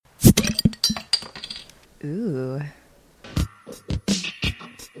Ooh.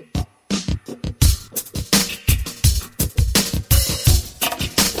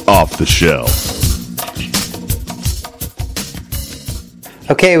 Off the shelf.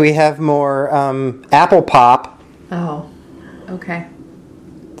 Okay, we have more apple pop. Oh, okay.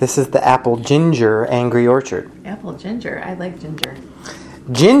 This is the apple ginger Angry Orchard. Apple ginger. I like ginger.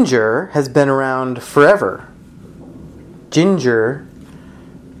 Ginger has been around forever. Ginger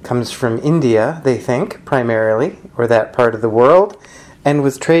comes from India, they think, primarily, or that part of the world, and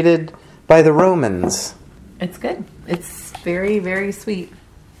was traded by the Romans. It's good. It's very, very sweet.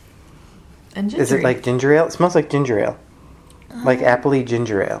 And gingery. Is it like ginger ale? It smells like ginger ale. Like appley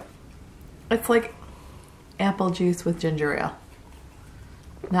ginger ale. It's like apple juice with ginger ale.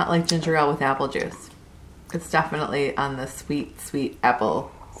 Not like ginger ale with apple juice. It's definitely on the sweet, sweet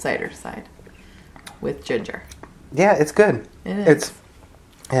apple cider side with ginger. Yeah, it's good. It is.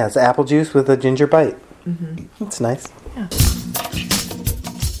 It's apple juice with a ginger bite. It's nice. Yeah.